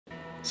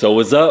So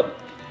what's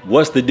up?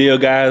 What's the deal,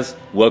 guys?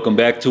 Welcome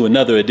back to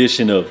another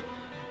edition of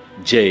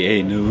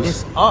JA News.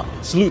 It's up.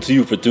 Salute to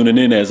you for tuning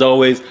in. As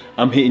always,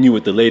 I'm hitting you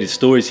with the latest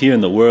stories here in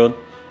the world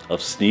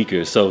of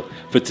sneakers. So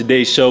for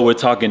today's show, we're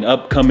talking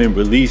upcoming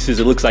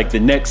releases. It looks like the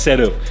next set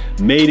of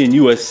Made in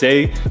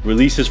USA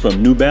releases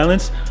from New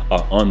Balance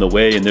are on the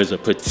way, and there's a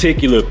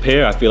particular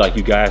pair I feel like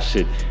you guys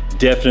should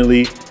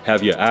definitely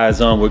have your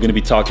eyes on. We're gonna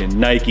be talking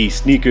Nike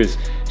sneakers,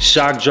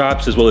 shock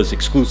drops, as well as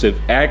exclusive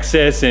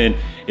access, and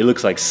it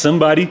looks like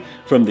somebody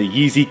from the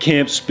Yeezy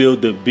camp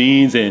spilled the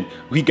beans, and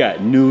we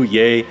got new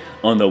Ye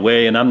on the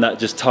way. And I'm not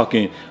just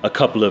talking a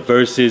couple of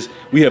verses.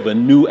 We have a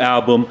new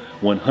album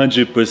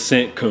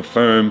 100%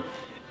 confirmed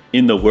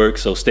in the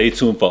works, so stay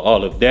tuned for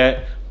all of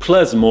that,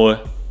 plus more,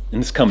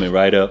 and it's coming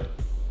right up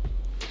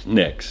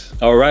next.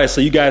 All right,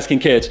 so you guys can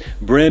catch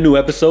brand new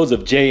episodes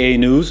of JA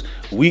News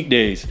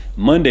weekdays,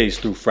 Mondays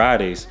through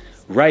Fridays,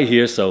 right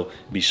here, so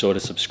be sure to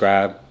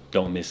subscribe.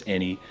 Don't miss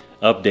any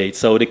updates.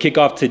 So to kick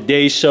off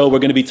today's show, we're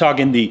going to be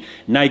talking the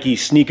Nike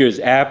sneakers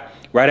app.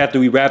 Right after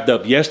we wrapped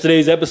up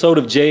yesterday's episode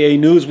of JA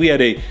News, we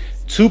had a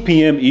 2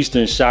 p.m.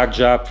 Eastern shock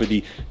drop for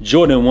the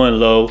Jordan 1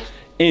 Low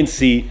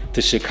NC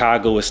to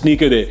Chicago, a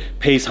sneaker that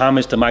pays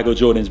homage to Michael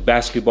Jordan's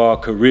basketball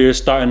career,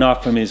 starting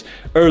off from his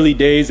early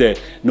days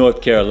at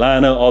North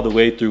Carolina all the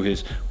way through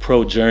his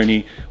pro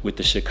journey with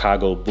the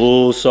Chicago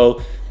Bulls.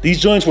 So these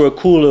joints were a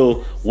cool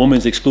little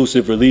woman's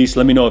exclusive release.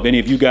 Let me know if any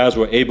of you guys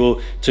were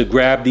able to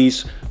grab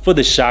these for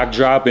the shock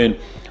drop. And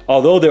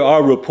although there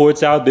are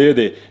reports out there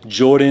that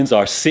Jordans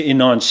are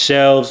sitting on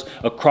shelves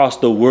across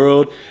the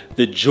world,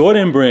 the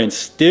Jordan brand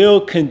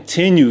still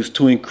continues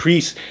to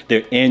increase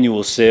their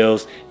annual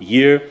sales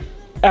year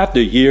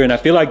after year. And I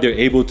feel like they're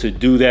able to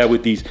do that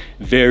with these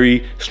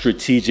very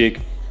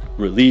strategic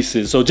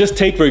releases. So just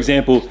take, for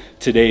example,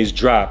 today's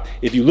drop.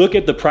 If you look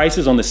at the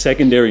prices on the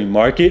secondary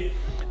market,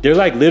 they're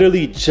like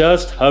literally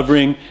just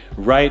hovering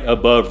right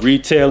above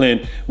retail.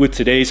 And with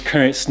today's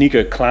current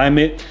sneaker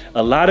climate,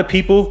 a lot of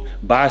people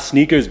buy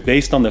sneakers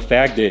based on the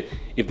fact that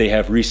if they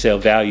have resale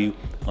value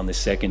on the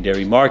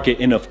secondary market.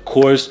 And of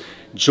course,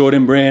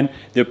 Jordan brand,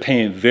 they're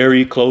paying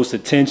very close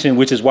attention,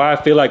 which is why I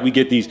feel like we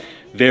get these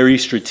very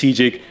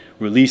strategic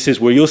releases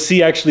where you'll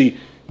see actually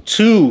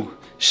 2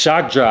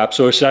 shock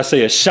drops, or should I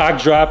say a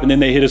shock drop, and then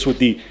they hit us with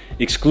the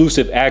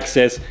exclusive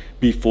access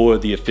before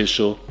the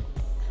official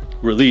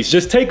release.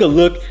 Just take a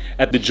look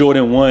at the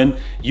Jordan 1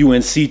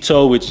 UNC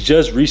toe, which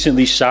just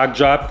recently shock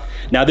dropped.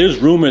 Now there's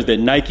rumors that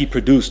Nike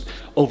produced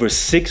over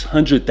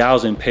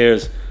 600,000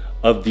 pairs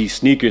of these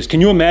sneakers.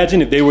 Can you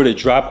imagine if they were to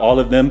drop all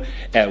of them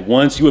at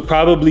once? You would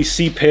probably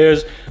see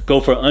pairs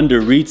go for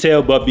under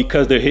retail, but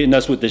because they're hitting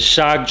us with the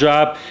shock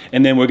drop,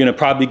 and then we're gonna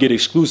probably get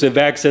exclusive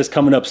access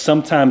coming up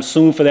sometime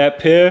soon for that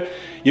pair,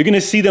 you're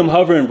gonna see them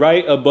hovering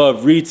right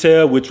above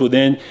retail, which will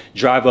then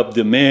drive up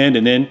demand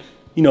and then,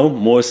 you know,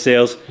 more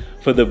sales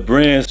for the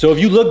brand. So if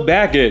you look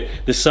back at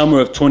the summer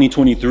of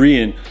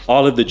 2023 and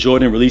all of the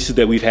Jordan releases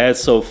that we've had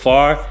so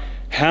far,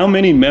 how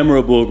many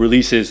memorable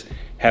releases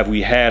have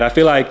we had? I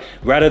feel like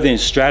rather than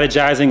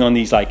strategizing on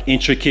these like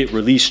intricate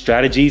release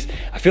strategies,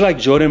 I feel like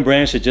Jordan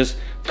brand should just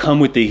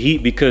come with the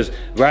heat, because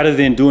rather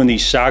than doing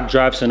these shock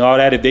drops and all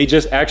that, if they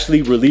just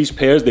actually release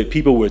pairs that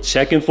people were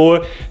checking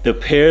for, the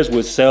pairs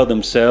would sell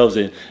themselves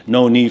and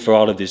no need for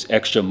all of this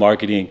extra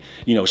marketing,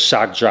 you know,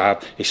 shock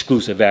drop,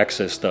 exclusive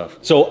access stuff.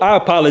 So I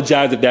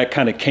apologize if that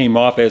kind of came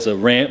off as a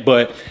rant,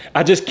 but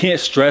I just can't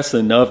stress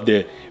enough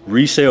that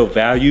resale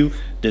value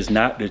does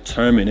not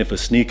determine if a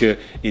sneaker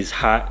is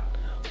hot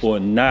or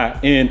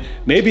not. And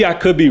maybe I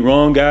could be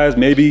wrong, guys.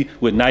 Maybe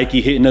with Nike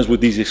hitting us with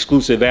these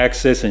exclusive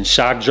access and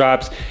shock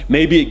drops,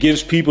 maybe it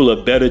gives people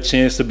a better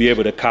chance to be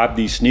able to cop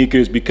these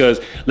sneakers, because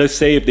let's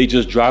say if they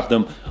just drop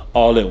them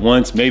all at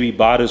once, maybe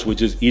botters would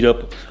just eat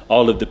up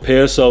all of the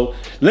pairs. So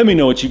let me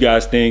know what you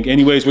guys think.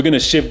 Anyways, we're gonna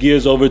shift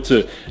gears over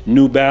to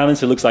New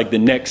Balance. It looks like the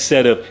next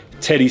set of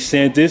Teddy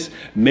Santis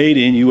Made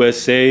in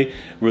USA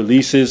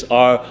releases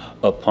are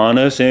upon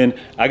us, and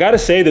I gotta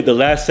say that the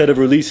last set of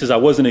releases I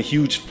wasn't a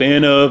huge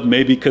fan of,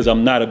 maybe because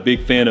I'm not a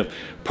big fan of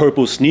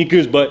purple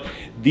sneakers, but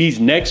these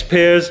next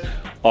pairs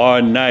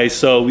are nice.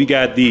 So we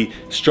got the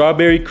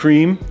Strawberry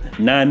Cream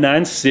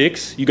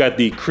 996, you got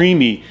the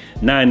Creamy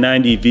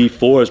 990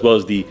 V4, as well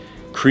as the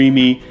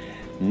Creamy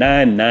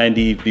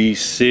 990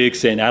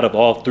 V6, and out of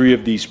all 3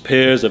 of these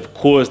pairs, of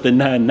course, the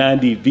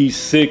 990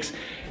 V6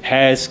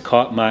 has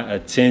caught my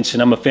attention.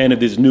 I'm a fan of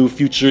this new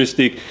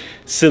futuristic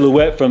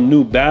silhouette from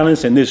New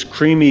Balance, and this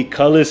creamy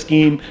color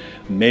scheme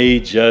may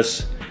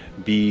just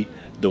be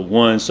the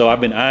one. So I've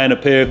been eyeing a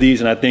pair of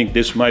these, and I think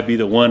this might be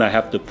the one I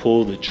have to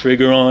pull the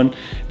trigger on.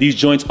 These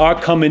joints are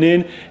coming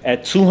in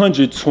at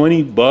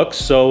 220 bucks,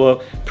 so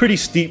a pretty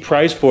steep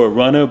price for a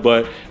runner,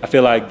 but I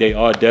feel like they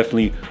are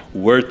definitely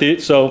worth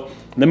it. So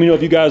let me know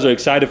if you guys are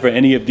excited for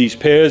any of these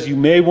pairs. You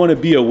may want to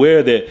be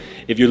aware that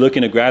if you're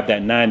looking to grab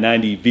that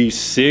 990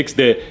 V6,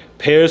 that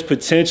pairs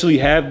potentially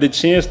have the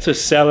chance to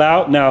sell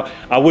out. Now,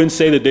 I wouldn't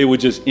say that they would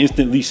just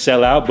instantly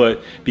sell out,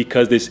 but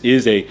because this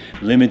is a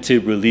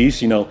limited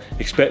release, you know,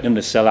 expect them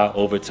to sell out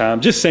over time.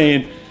 Just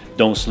saying,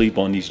 don't sleep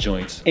on these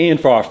joints. And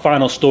for our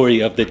final story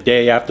of the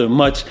day, after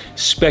much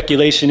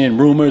speculation and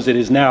rumors, it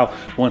is now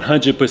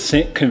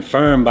 100%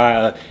 confirmed by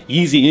a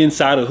Yeezy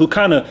insider who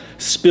kind of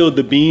spilled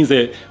the beans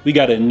that we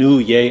got a new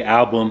Ye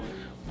album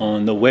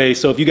on the way.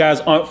 So if you guys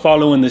aren't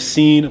following the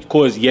scene, of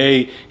course,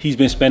 Ye, he's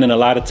been spending a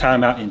lot of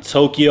time out in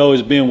Tokyo.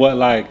 It's been what,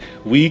 like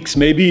weeks,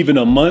 maybe even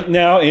a month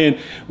now. And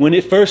when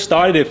it first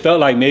started, it felt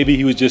like maybe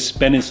he was just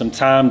spending some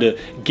time to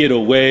get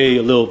away,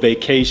 a little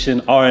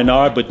vacation,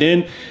 R&R. But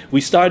then we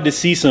started to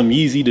see some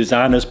Yeezy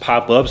designers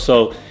pop up.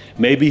 So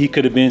maybe he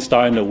could have been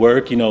starting to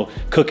work, you know,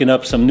 cooking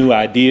up some new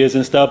ideas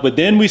and stuff. But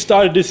then we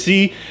started to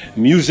see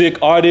music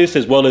artists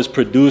as well as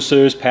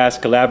producers,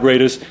 past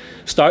collaborators,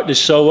 start to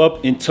show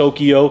up in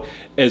Tokyo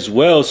as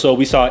well. So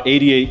we saw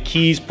 88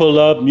 Keys pull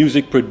up,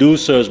 music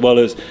producer as well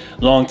as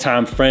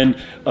longtime friend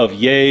of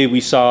Ye.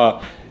 We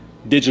saw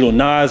Digital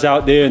Nas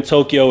out there in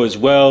Tokyo as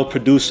well,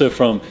 producer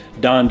from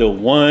Donda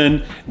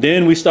 1.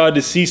 Then we started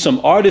to see some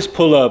artists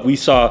pull up. We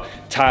saw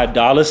Ty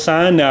Dolla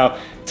 $ign. Now,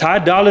 Ty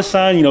Dolla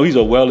 $ign, you know, he's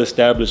a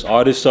well-established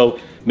artist, so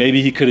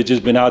maybe he could have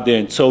just been out there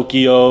in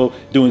Tokyo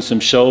doing some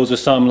shows or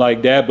something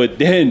like that. But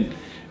then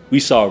we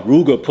saw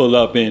Ruger pull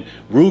up, and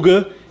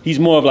Ruger, he's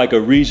more of like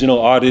a regional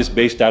artist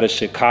based out of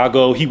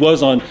Chicago. He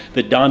was on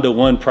the Donda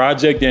 1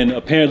 project, and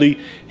apparently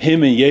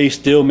him and Ye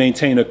still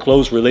maintain a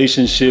close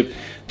relationship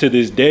to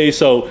this day.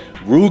 So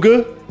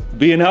Ruger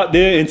being out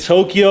there in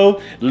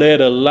Tokyo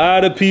led a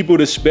lot of people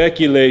to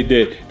speculate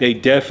that they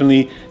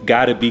definitely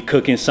gotta be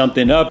cooking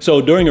something up.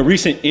 So during a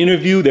recent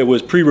interview that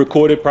was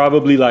pre-recorded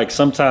probably like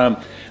sometime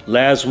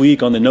last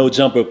week on the No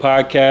Jumper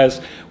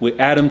podcast with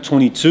Adam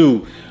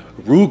 22,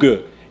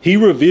 Ruger, he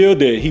revealed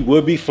that he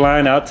would be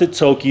flying out to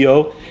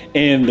Tokyo,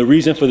 and the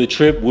reason for the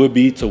trip would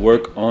be to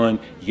work on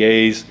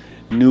Ye's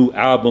new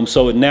album.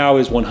 So it now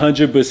is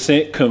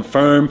 100%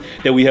 confirmed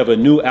that we have a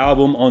new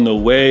album on the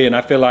way. And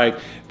I feel like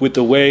with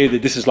the way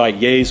that this is like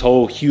Ye's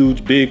whole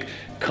huge big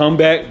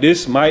comeback,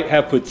 this might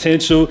have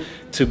potential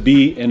to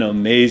be an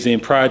amazing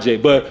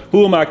project. But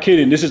who am I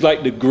kidding? This is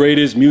like the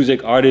greatest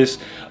music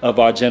artist of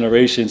our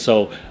generation.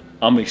 So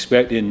I'm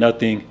expecting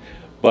nothing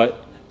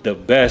but the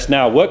best.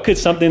 Now, what could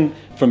something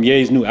from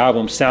Ye's new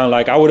album sound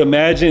like? I would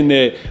imagine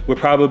that we're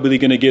probably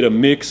gonna get a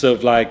mix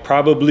of like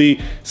probably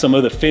some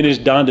of the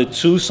finished Donda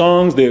 2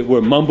 songs that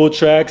were mumble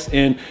tracks,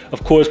 and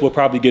of course we'll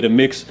probably get a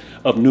mix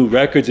of new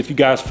records. If you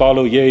guys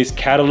follow Ye's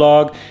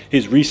catalog,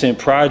 his recent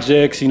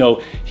projects, you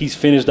know, he's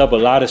finished up a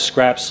lot of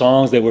scrap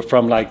songs that were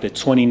from like the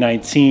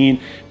 2019,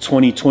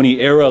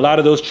 2020 era. A lot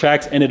of those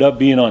tracks ended up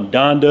being on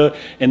Donda,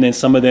 and then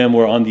some of them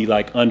were on the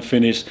like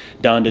unfinished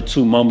Donda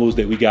 2 mumbles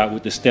that we got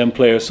with the stem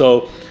player.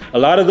 So a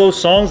lot of those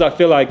songs, I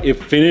feel like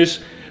if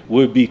finished,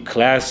 would be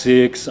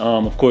classics.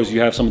 Of course, you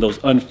have some of those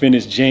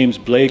unfinished James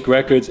Blake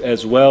records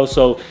as well.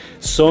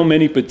 So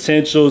many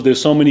potentials.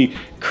 There's so many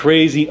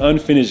crazy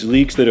unfinished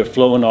leaks that are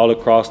flowing all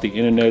across the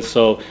internet.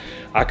 So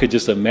I could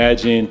just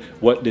imagine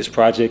what this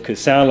project could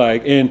sound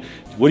like. And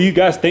what do you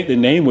guys think the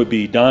name would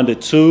be? Donda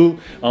 2?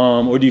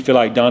 Or do you feel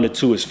like Donda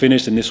 2 is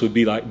finished and this would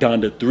be like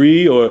Donda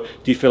 3? Or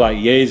do you feel like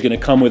Ye is gonna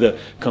come with a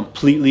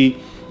completely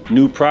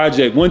new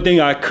project? One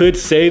thing I could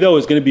say though,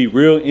 is going to be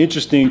real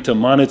interesting to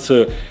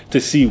monitor to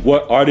see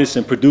what artists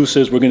and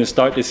producers we're going to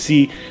start to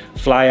see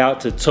fly out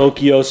to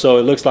Tokyo. So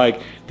it looks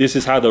like this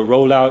is how the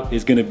rollout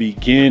is going to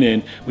begin,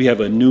 and we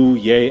have a new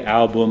Ye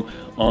album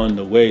on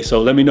the way.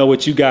 So let me know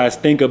what you guys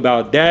think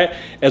about that,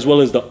 as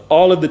well as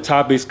all of the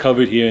topics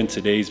covered here in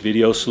today's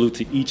video. Salute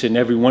to each and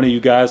every one of you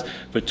guys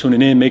for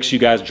tuning in. Make sure you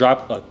guys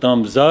drop a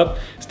thumbs up.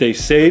 Stay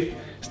safe,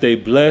 stay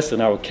blessed,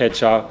 and I will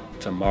catch y'all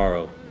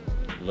tomorrow.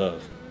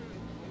 Love.